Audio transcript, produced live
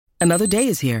Another day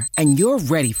is here, and you're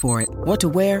ready for it. What to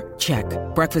wear? Check.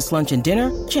 Breakfast, lunch, and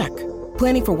dinner? Check.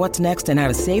 Planning for what's next and how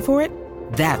to save for it?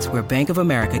 That's where Bank of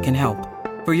America can help.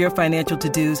 For your financial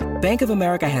to-dos, Bank of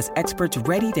America has experts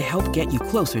ready to help get you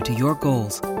closer to your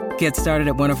goals. Get started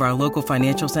at one of our local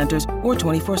financial centers or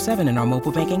 24/7 in our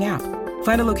mobile banking app.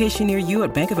 Find a location near you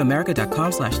at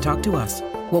bankofamerica.com/talktous.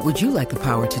 What would you like the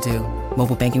power to do?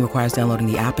 Mobile banking requires downloading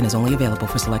the app and is only available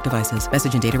for select devices.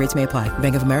 Message and data rates may apply.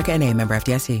 Bank of America N.A., member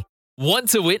FDIC. Want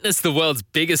to witness the world's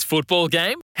biggest football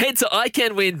game? Head to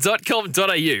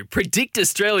iCanWin.com.au, predict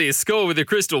Australia's score with a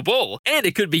crystal ball, and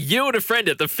it could be you and a friend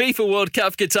at the FIFA World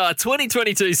Cup Qatar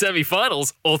 2022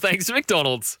 semi-finals, all thanks to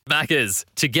McDonald's. Maccas,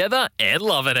 together and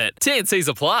loving it. TNCs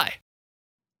apply.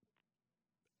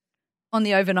 On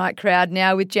the Overnight Crowd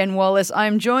now with Jen Wallace.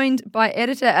 I'm joined by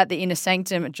editor at the Inner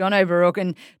Sanctum, Jono Baruch.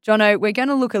 And Jono, we're going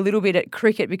to look a little bit at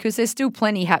cricket because there's still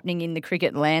plenty happening in the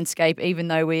cricket landscape, even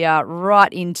though we are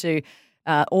right into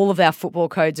all of our football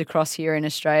codes across here in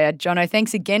Australia. Jono,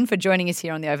 thanks again for joining us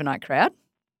here on the Overnight Crowd.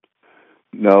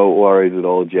 No worries at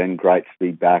all, Jen. Great to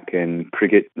be back. And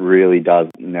cricket really does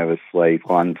never sleep.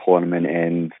 One tournament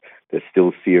ends, there's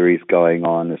still series going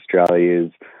on.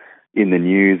 Australia's in the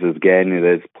news again.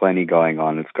 There's plenty going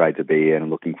on. It's great to be here and I'm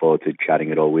looking forward to chatting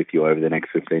it all with you over the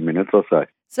next 15 minutes or so.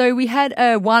 So we had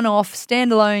a one-off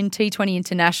standalone T20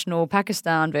 international,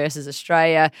 Pakistan versus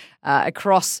Australia,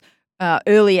 across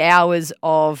early hours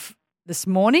of this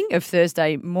morning, of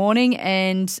Thursday morning.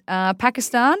 And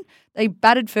Pakistan, they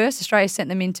batted first. Australia sent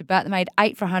them in to bat. They made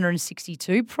 8 for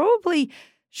 162, probably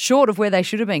short of where they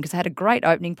should have been because they had a great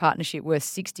opening partnership worth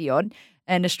 60-odd.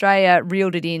 And Australia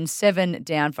reeled it in 7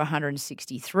 down for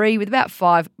 163 with about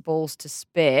 5 balls to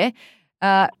spare.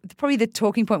 Probably the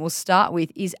talking point we'll start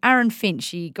with is Aaron Finch.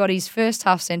 He got his first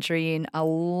half century in a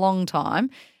long time.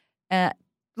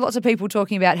 Lots of people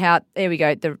talking about how, there we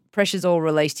go, the pressure's all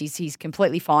released. He's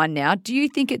completely fine now. Do you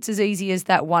think it's as easy as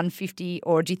that 150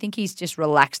 or do you think he's just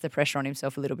relaxed the pressure on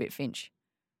himself a little bit, Finch?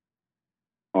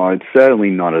 Oh, it's certainly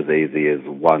not as easy as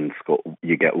one score.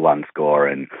 You get one score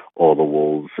and all the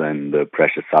walls and the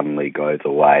pressure suddenly goes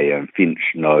away. And Finch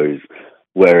knows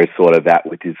where he's sort of at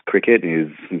with his cricket. He's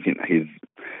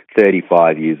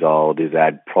 35 years old. He's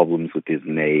had problems with his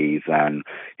knees, and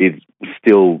he's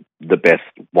still the best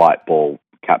white ball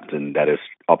captain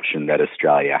option that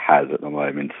Australia has at the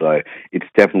moment. So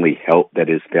it's definitely helped that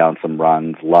he's found some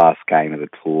runs. Last game of the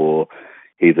tour,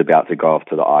 he's about to go off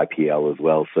to the IPL as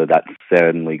well, so that's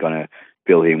certainly going to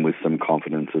fill him with some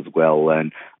confidence as well.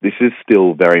 And this is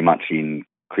still very much in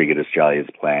Cricket Australia's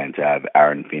plan to have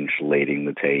Aaron Finch leading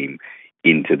the team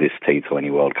into this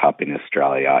T20 World Cup in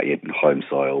Australia, in home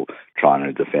soil, trying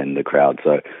to defend the crowd.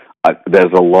 So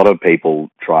there's a lot of people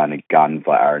trying to gun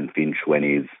for Aaron Finch when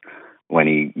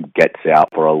he gets out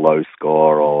for a low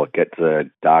score or gets a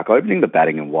dark opening. The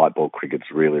batting in white ball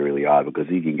cricket's really, really hard because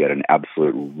he can get an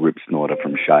absolute rip snorter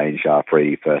from Shane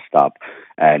Shafri first up,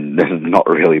 and there's not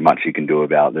really much you can do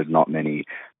about it. There's not many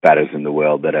batters in the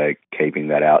world that are keeping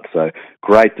that out. So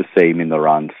great to see him in the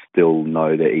run, still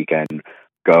know that he can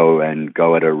go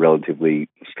at a relatively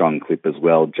strong clip as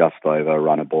well, just over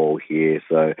run a ball here.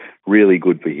 So really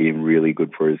good for him, really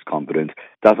good for his confidence.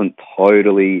 Doesn't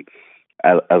totally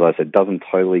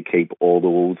keep all the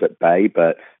Wolves at bay,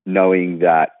 but knowing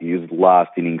that his last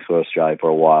innings for Australia for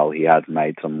a while, he has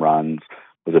made some runs,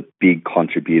 was a big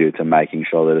contributor to making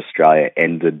sure that Australia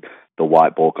ended the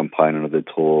white ball component of the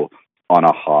tour on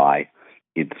a high.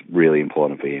 It's really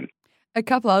important for him. A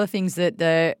couple other things that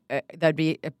they'd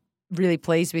be really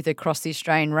pleased with across the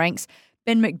Australian ranks.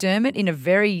 Ben McDermott, in a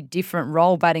very different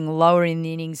role, batting lower in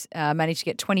the innings, managed to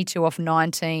get 22 off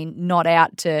 19, not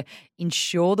out to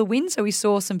ensure the win. So we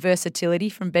saw some versatility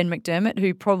from Ben McDermott,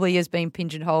 who probably has been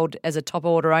pigeonholed as a top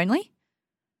order only.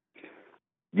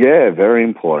 Yeah, very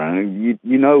important.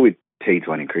 You know, with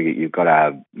T20 cricket, you've got to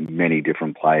have many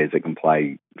different players that can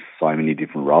play so many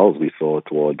different roles. We saw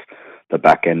towards the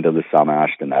back end of the summer,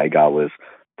 Ashton Agar was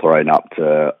thrown up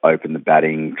to open the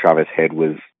batting. Travis Head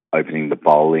was opening the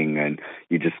bowling, and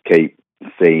you just keep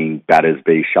seeing batters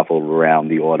be shuffled around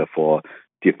the order for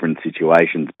different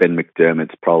situations. Ben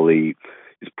McDermott's probably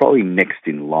next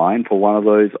in line for one of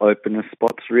those opener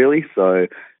spots, really. So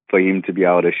for him to be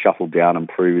able to shuffle down and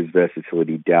prove his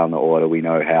versatility down the order, we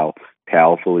know how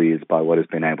powerful he is by what he's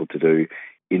been able to do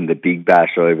in the Big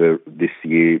Bash over this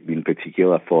year, in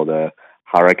particular for the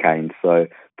Hurricanes. So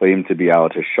for him to be able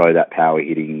to show that power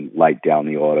hitting late down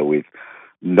the order with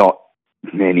not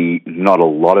a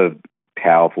lot of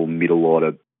powerful middle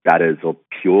order batters or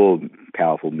pure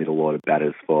powerful middle order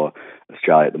batters for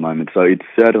Australia at the moment. So it's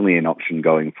certainly an option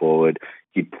going forward.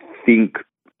 You'd think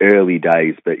early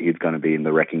days, but he's going to be in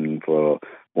the reckoning for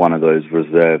one of those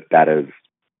reserve batters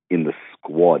in the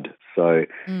squad. So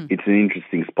it's an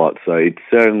interesting spot. So it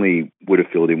certainly would have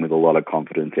filled in with a lot of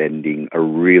confidence, ending a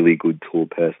really good tour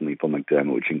personally for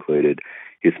McDermott, which included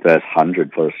his first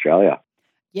 100 for Australia.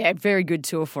 Yeah, very good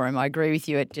tour for him. I agree with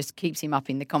you. It just keeps him up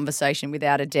in the conversation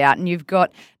without a doubt. And you've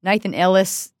got Nathan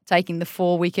Ellis taking the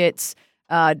 4 wickets.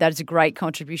 That's a great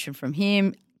contribution from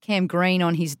him. Cam Green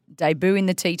on his debut in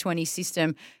the T20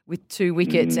 system with 2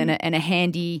 wickets and a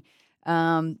handy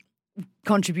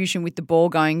contribution with the ball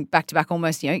going back-to-back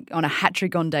almost, on a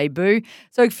hat-trick on debut.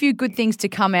 So a few good things to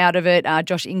come out of it.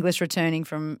 Josh Inglis returning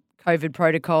from COVID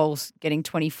protocols, getting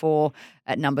 24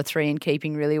 at number 3 and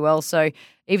keeping really well. So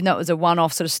even though it was a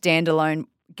one-off sort of standalone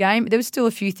game, there was still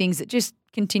a few things that just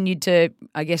continued to,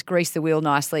 I guess, grease the wheel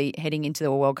nicely heading into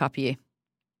the World Cup year.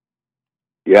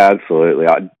 Yeah, absolutely.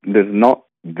 There's not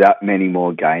that many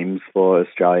more games for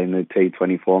Australia in the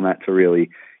T20 format to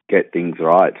really get things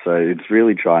right. So it's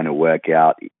really trying to work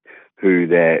out who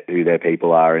their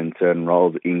people are in certain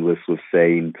roles. Inglis was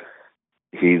seen,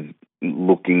 he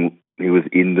was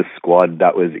in the squad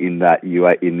that was in the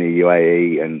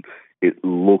UAE, and it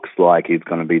looks like he's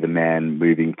going to be the man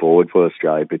moving forward for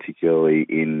Australia, particularly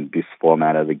in this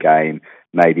format of the game,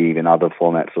 maybe even other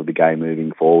formats of the game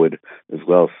moving forward as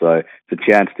well. So it's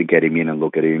a chance to get him in and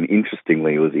look at him.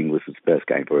 Interestingly, it was Inglis's first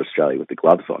game for Australia with the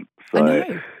gloves on. So I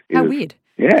know. How weird.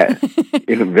 Yeah,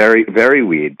 it's very, very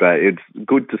weird, but it's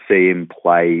good to see him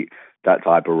play that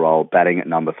type of role, batting at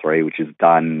number 3, which has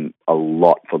done a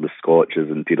lot for the Scorchers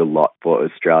and did a lot for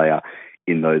Australia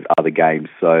in those other games.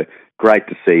 So great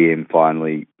to see him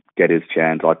finally get his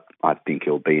chance. I think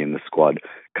he'll be in the squad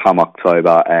come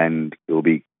October, and it'll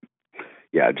be,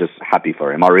 just happy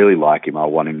for him. I really like him. I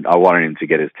wanted him to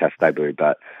get his Test debut,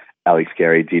 but Alex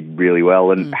Carey did really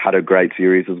well and had a great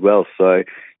series as well. So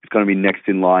he's going to be next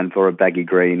in line for a baggy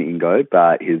green Ingo,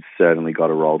 but he's certainly got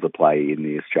a role to play in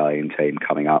the Australian team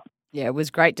coming up. Yeah, it was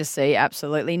great to see,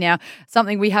 absolutely. Now,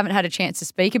 something we haven't had a chance to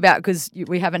speak about because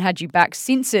we haven't had you back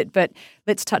since it, but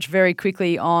let's touch very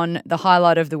quickly on the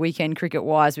highlight of the weekend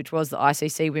cricket-wise, which was the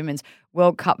ICC Women's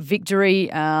World Cup victory.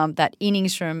 That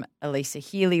innings from Elisa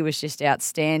Healy was just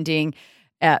outstanding.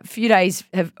 A few days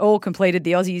have all completed.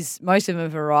 The Aussies, most of them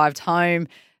have arrived home.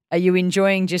 Are you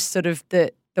enjoying just sort of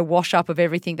the wash-up of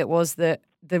everything that was the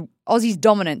Aussies'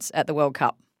 dominance at the World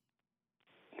Cup?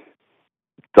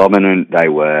 Dominant they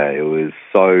were. It was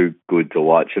so good to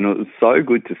watch, and it was so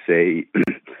good to see.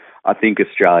 I think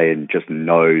Australia just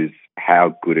knows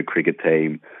how good a cricket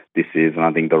team this is, and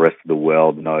I think the rest of the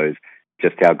world knows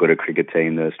just how good a cricket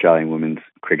team the Australian women's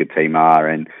cricket team are,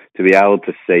 and to be able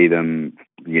to see them,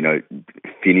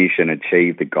 finish and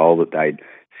achieve the goal that they'd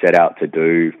set out to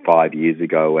do 5 years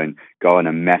ago and go on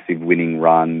a massive winning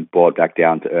run, brought back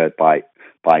down to earth by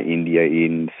India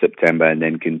in September, and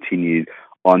then continued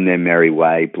on their merry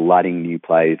way, blooding new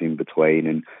players in between,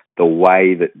 and the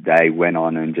way that they went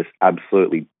on and just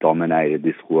absolutely dominated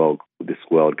this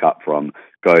World Cup from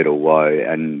go to woe.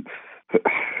 And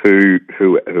who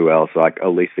else? Like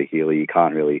Elisa Healy, you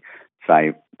can't really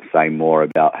say more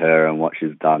about her and what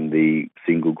she's done. The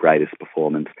single greatest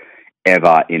performance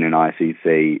ever in an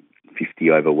ICC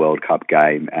 50-over World Cup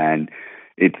game, and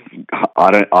I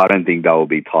don't think that will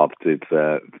be topped. It's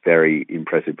a very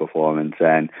impressive performance.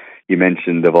 And you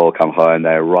mentioned they've all come home. They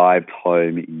arrived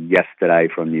home yesterday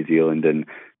from New Zealand and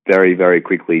very, very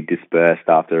quickly dispersed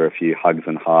after a few hugs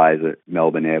and highs at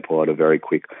Melbourne Airport. A very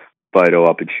quick photo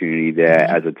opportunity there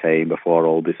as a team before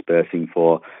all dispersing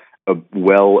for a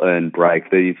well-earned break.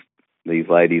 These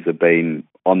ladies have been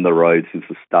on the road since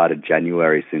the start of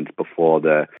January, since before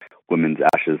the Women's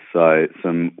Ashes. So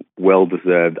some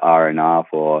well-deserved R&R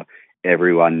for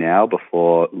everyone now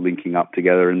before linking up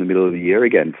together in the middle of the year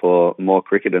again for more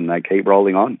cricket, and they keep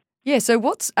rolling on. Yeah, so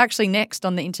what's actually next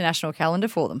on the international calendar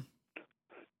for them?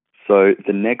 So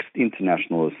the next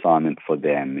international assignment for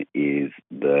them is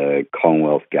the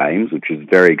Commonwealth Games, which is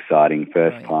very exciting.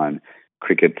 First time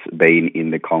cricket's been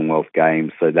in the Commonwealth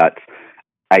Games. So that's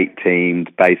 8 teams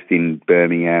based in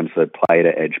Birmingham, so played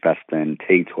at Edgbaston,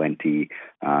 T20.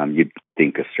 You'd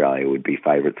think Australia would be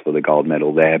favourites for the gold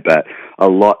medal there, but a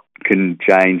lot can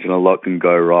change and a lot can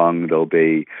go wrong. There'll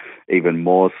be even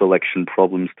more selection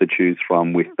problems to choose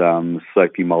from with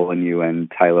Sophie Molyneux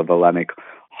and Taylor Valamick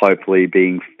hopefully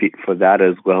being fit for that,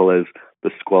 as well as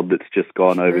the squad that's just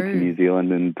gone over to New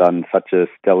Zealand and done such a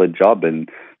stellar job. And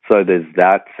so there's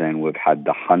that, and we've had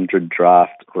the 100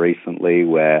 draft recently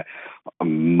where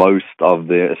most of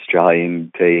the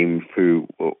Australian team who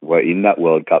were in that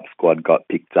World Cup squad got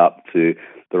picked up to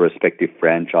the respective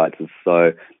franchises.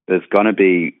 So there's going to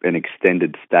be an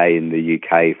extended stay in the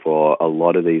UK for a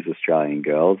lot of these Australian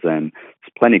girls, and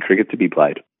there's plenty of cricket to be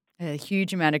played. A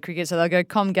huge amount of cricket. So they'll go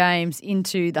Com Games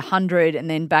into the 100 and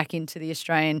then back into the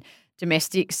Australian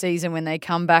domestic season when they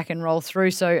come back and roll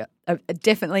through. So I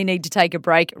definitely need to take a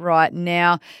break right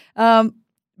now.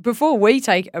 Before we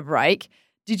take a break,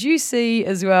 did you see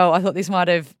as well, I thought this might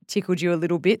have tickled you a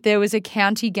little bit, there was a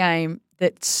county game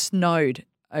that snowed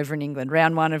over in England,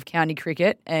 round 1 of county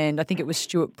cricket, and I think it was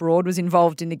Stuart Broad was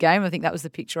involved in the game. I think that was the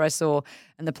picture I saw,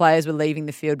 and the players were leaving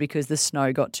the field because the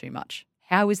snow got too much.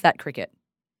 How is that cricket?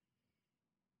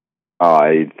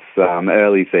 It's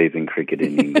early season cricket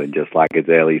in England, just like it's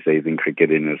early season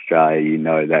cricket in Australia. You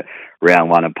know that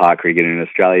round 1 of park cricket in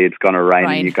Australia, it's going to rain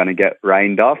and you're going to get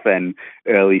rained off. And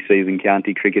early season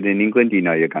county cricket in England, you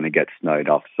know you're going to get snowed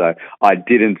off. So I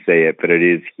didn't see it, but it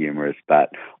is humorous,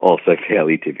 but also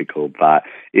fairly typical. But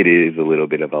it is a little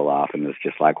bit of a laugh, and it's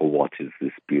just like, what is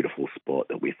this beautiful sport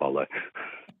that we follow?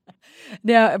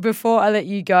 Now, before I let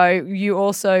you go, you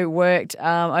also worked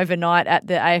overnight at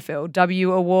the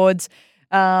AFLW Awards.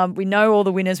 We know all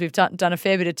the winners. We've done a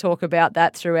fair bit of talk about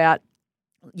that throughout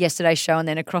yesterday's show and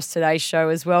then across today's show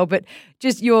as well. But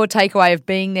just your takeaway of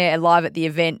being there live at the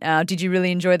event, did you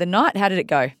really enjoy the night? How did it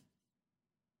go?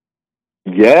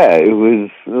 Yeah, it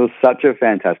was such a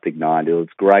fantastic night. It was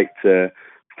great to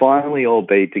finally all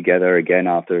be together again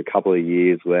after a couple of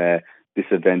years where this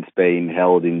event's been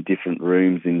held in different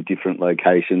rooms in different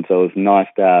locations. So it was nice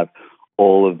to have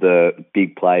all of the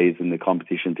big players in the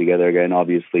competition together again.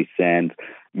 Obviously, Sands,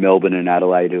 Melbourne and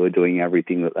Adelaide, who are doing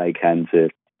everything that they can to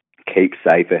keep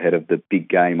safe ahead of the big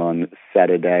game on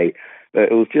Saturday.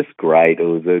 It was just great. It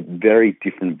was a very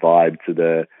different vibe to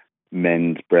the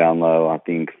men's Brownlow. I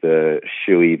think the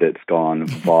shoey that's gone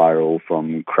viral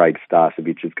from Craig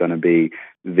Starcevich is going to be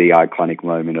the iconic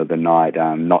moment of the night,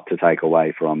 not to take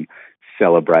away from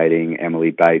celebrating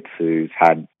Emily Bates, who's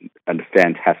had a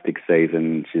fantastic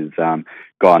season. She's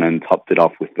gone and topped it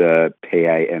off with the PA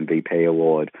MVP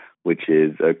award, which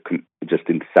is just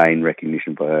insane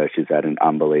recognition for her. She's had an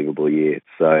unbelievable year.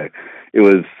 So it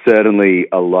was certainly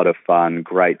a lot of fun,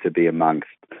 great to be amongst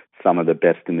some of the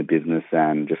best in the business,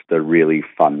 and just a really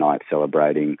fun night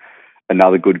celebrating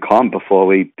another good comp before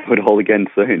we do it all again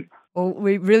soon. Well,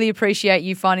 we really appreciate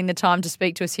you finding the time to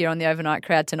speak to us here on the Overnight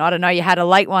Crowd tonight. I know you had a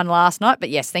late one last night, but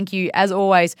yes, thank you as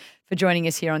always for joining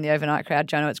us here on the Overnight Crowd.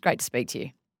 Jono, it's great to speak to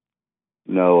you.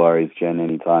 No worries, Jen,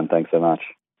 anytime. Thanks so much.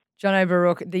 Jono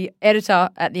Baruch, the editor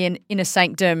at the Inner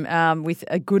Sanctum, with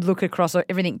a good look across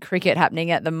everything cricket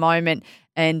happening at the moment,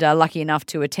 and lucky enough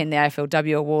to attend the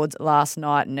AFLW Awards last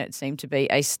night, and it seemed to be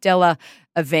a stellar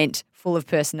event full of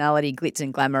personality, glitz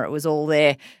and glamour. It was all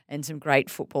there, and some great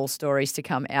football stories to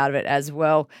come out of it as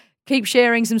well. Keep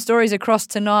sharing some stories across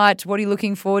tonight. What are you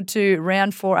looking forward to?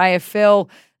 Round 4 AFL.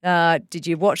 Did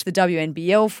you watch the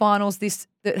WNBL finals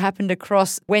that happened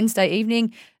across Wednesday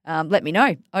evening? Let me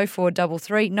know.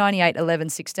 0433 98 11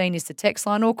 16 is the text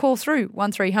line, or call through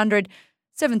 1300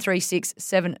 736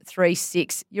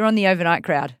 736. You're on the Overnight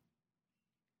Crowd.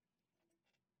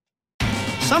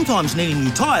 Sometimes needing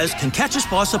new tyres can catch us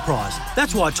by surprise.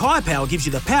 That's why Tyre Power gives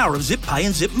you the power of Zip Pay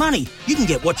and Zip Money. You can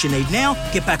get what you need now,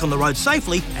 get back on the road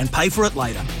safely and pay for it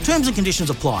later. Terms and conditions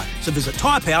apply. So visit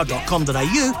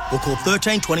tyrepower.com.au or call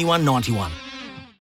 13 21 91.